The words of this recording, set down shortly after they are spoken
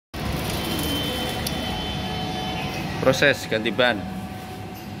proses ganti ban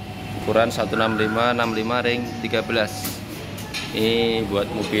ukuran 165 65 ring 13. Ini buat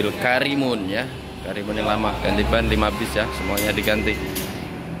mobil karimun ya, karimun yang lama, ganti ban 5 bis ya, semuanya diganti.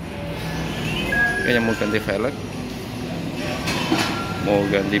 Oke, yang mau ganti velg, mau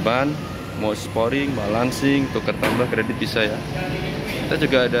ganti ban, mau sporing, mau langsing, tukar tambah kredit bisa ya. Kita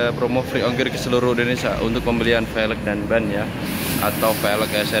juga ada promo free ongkir ke seluruh Indonesia untuk pembelian velg dan ban ya, atau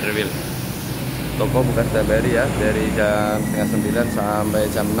velg SR wheel. Toko buka setiap hari ya, dari jam 8:30 sampai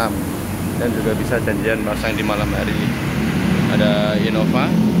jam 6, dan juga bisa janjian pasang di malam hari. Ada Innova,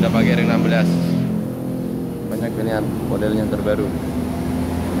 udah pakai ring 16, banyak pilihan modelnya terbaru.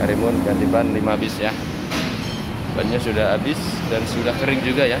 Karimun ganti ban 5 bis ya, bannya sudah habis dan sudah kering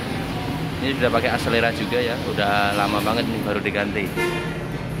juga ya. Ini sudah pakai akselera juga ya, udah lama banget nih baru diganti.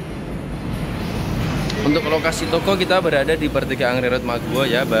 Untuk lokasi toko kita berada di pertigaan ringroad Maguwo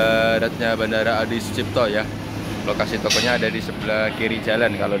ya, baratnya bandara adisucipto ya. Lokasi tokonya ada di sebelah kiri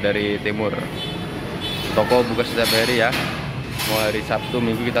jalan kalau dari timur. Toko buka setiap hari ya, mau hari Sabtu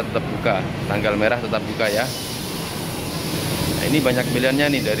Minggu kita tetap buka, tanggal merah tetap buka ya. Nah, ini banyak pilihannya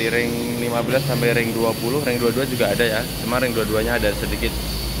nih, dari ring 15 sampai ring 20, ring 22 juga ada ya, cuma ring 22 nya ada sedikit.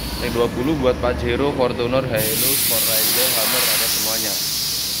 Ring 20 buat Pajero, Fortuner, Hilux, Forranger, Hammer, ada semuanya,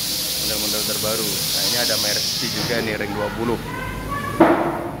 model-model terbaru. Nah, ini ada Mercy juga nih ring 20.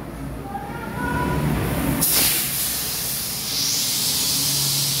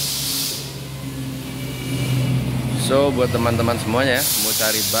 So buat teman-teman semuanya ya, mau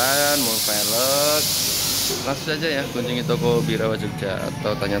cari ban, mau velg, langsung saja ya kunjungi toko Birawa Jogja,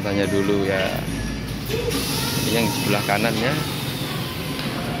 atau tanya-tanya dulu ya. Ini yang sebelah kanan ya.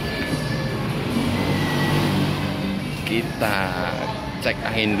 Kita cek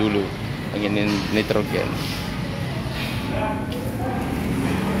angin dulu, angin nitrogen.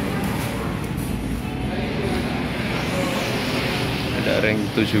 Ada ring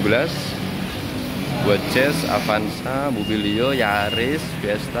 17 buat Jazz, Avanza, Mobilio, Yaris,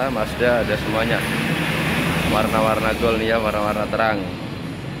 Fiesta, Mazda, ada semuanya. Warna-warna gold nih ya, warna-warna terang.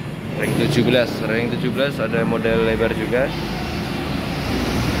 Ring 17 ada model lebar juga.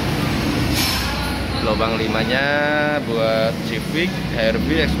 Lubang 5-nya buat Civic,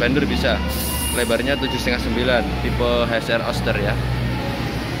 HRV, Expander bisa. Lebarnya 7,5 9, tipe HSR Oster ya.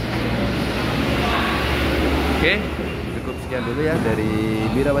 Oke, cukup sekian dulu ya dari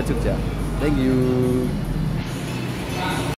Birawa Jogja. Thank you.